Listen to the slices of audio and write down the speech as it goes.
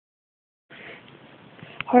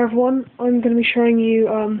Hi everyone, I'm going to be showing you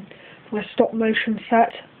my stop motion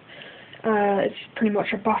set. It's pretty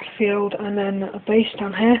much a battlefield and then a base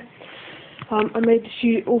down here. I made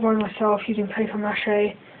this all by myself using paper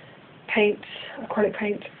mache, paints, acrylic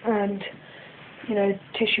paint, and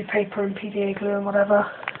tissue paper and PVA glue and whatever.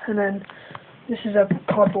 And then this is a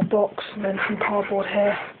cardboard box and then some cardboard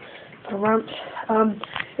here for the ramps.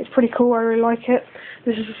 It's pretty cool, I really like it.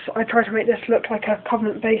 I tried to make this look like a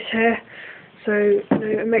Covenant base here. So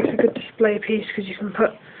it makes a good display piece because you can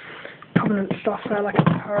put Covenant stuff there, like a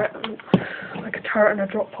turret and a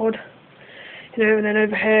drop pod. And then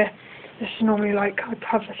over here, this is normally I'd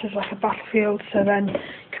have this as like a battlefield. So then you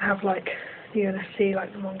can have you're gonna see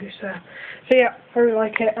the mongoose there. So yeah, I really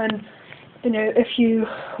like it. And if you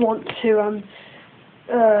want to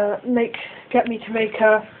get me to make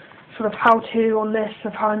a sort of how-to on this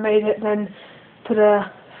of how I made it, then put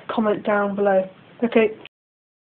a comment down below. Okay.